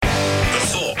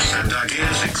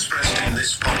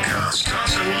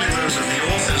podcast are only those of the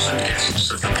authors and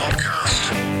guests of the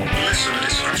podcast. Listener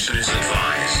discretion is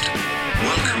advised.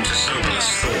 Welcome to Soberless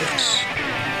Thoughts.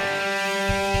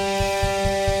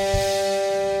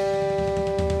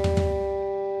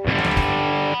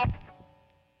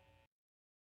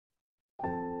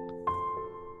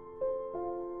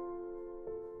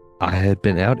 I had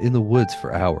been out in the woods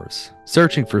for hours,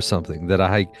 searching for something that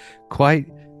I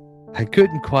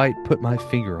couldn't quite put my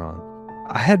finger on.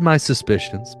 I had my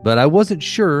suspicions, but I wasn't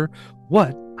sure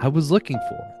what I was looking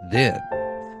for. Then,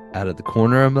 out of the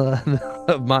corner of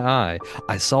my eye,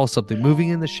 I saw something moving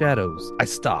in the shadows. I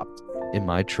stopped in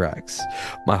my tracks,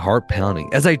 my heart pounding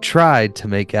as I tried to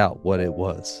make out what it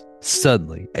was.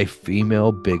 Suddenly, a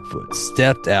female Bigfoot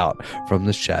stepped out from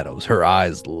the shadows, her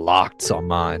eyes locked on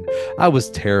mine. I was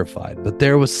terrified, but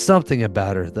there was something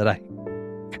about her that I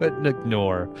couldn't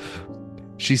ignore.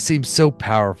 She seemed so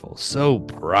powerful, so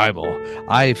primal.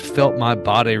 I felt my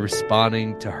body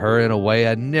responding to her in a way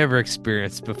I'd never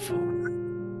experienced before.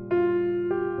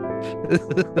 This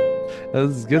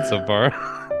is good so far.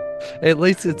 At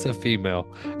least it's a female.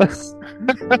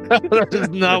 That is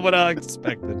not what I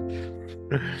expected.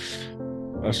 I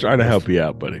was trying to help you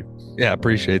out, buddy. Yeah, I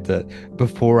appreciate that.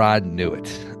 Before I knew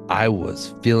it, I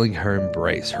was feeling her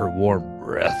embrace, her warm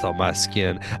breath on my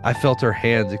skin. I felt her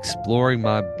hands exploring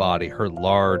my body, her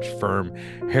large, firm,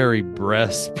 hairy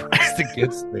breasts pressed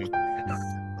against me.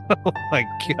 Oh my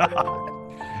God.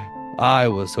 I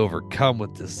was overcome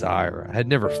with desire I had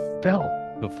never felt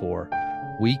before.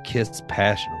 We kissed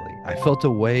passionately. I felt a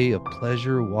wave of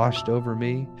pleasure washed over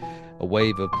me. I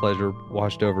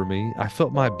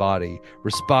felt my body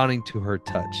responding to her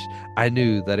touch. I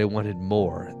knew that I wanted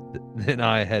more than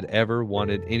I had ever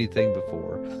wanted anything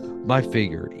before. My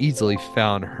finger easily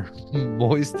found her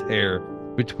moist hair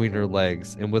between her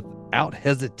legs, and without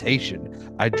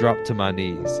hesitation, I dropped to my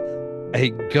knees.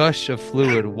 A gush of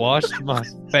fluid washed my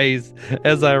face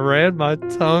as I ran my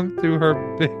tongue through her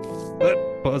big foot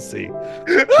pussy.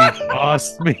 She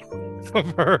tossed me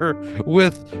of her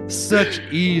with such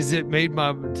ease it made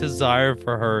my desire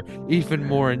for her even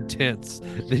more intense.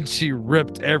 Then she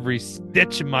ripped every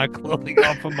stitch of my clothing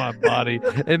off of my body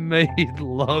and made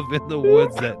love in the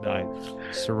woods that night.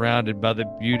 Surrounded by the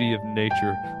beauty of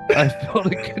nature, I felt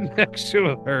a connection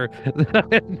with her that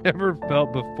I had never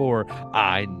felt before.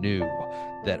 I knew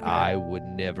that I would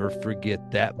never forget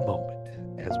that moment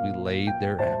as we laid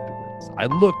there afterwards. I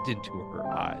looked into her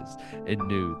eyes and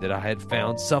knew that I had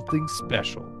found something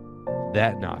special.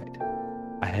 That night,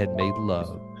 I had made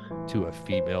love to a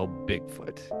female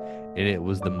Bigfoot, and it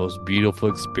was the most beautiful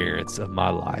experience of my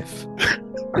life.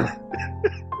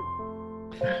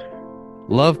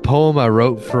 Love poem I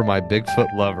wrote for my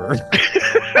Bigfoot lover.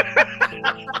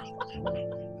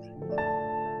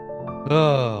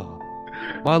 Oh,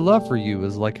 my love for you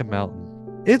is like a mountain.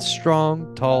 It's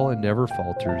strong, tall, and never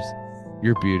falters.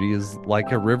 Your beauty is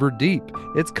like a river deep.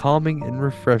 It's calming and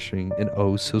refreshing and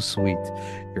oh so sweet.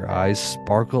 Your eyes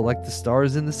sparkle like the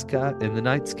stars in the sky, in the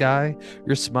night sky.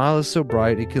 Your smile is so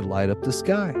bright it could light up the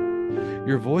sky.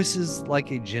 Your voice is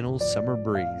like a gentle summer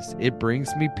breeze. It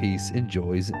brings me peace and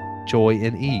joy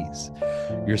and ease.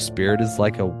 Your spirit is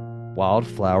like a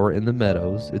wildflower in the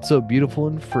meadows. It's so beautiful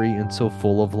and free and so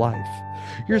full of life.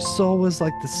 Your soul is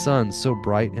like the sun, so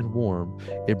bright and warm.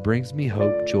 It brings me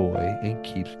hope, joy, and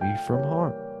keeps me from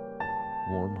harm.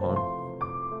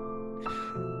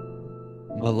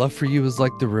 My love for you is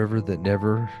like the river that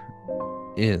never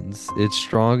ends. It's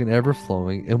strong and ever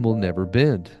flowing and will never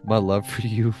bend. My love for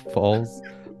you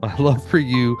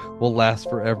will last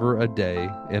forever a day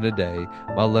and a day.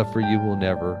 My love for you will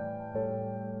never,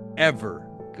 ever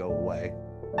go away.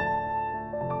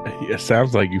 It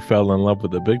sounds like you fell in love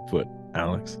with the Bigfoot,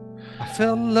 Alex. I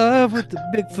fell in love with the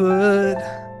Bigfoot.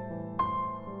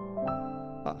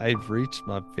 I've reached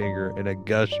my finger in a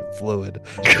gush of fluid.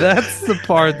 That's the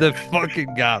part that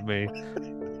fucking got me.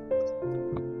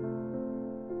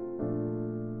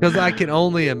 Because I can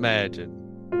only imagine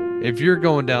if you're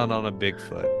going down on a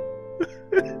Bigfoot,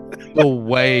 the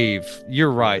wave,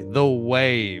 you're right, the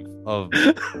wave of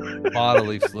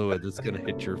bodily fluid that's going to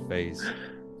hit your face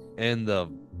and the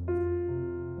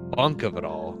bunk of it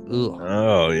all. Ugh.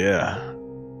 Oh, yeah.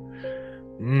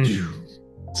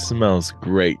 Smells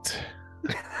great.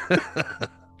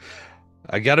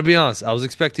 I gotta be honest, I was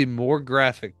expecting more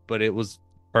graphic, but it was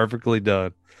perfectly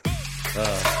done.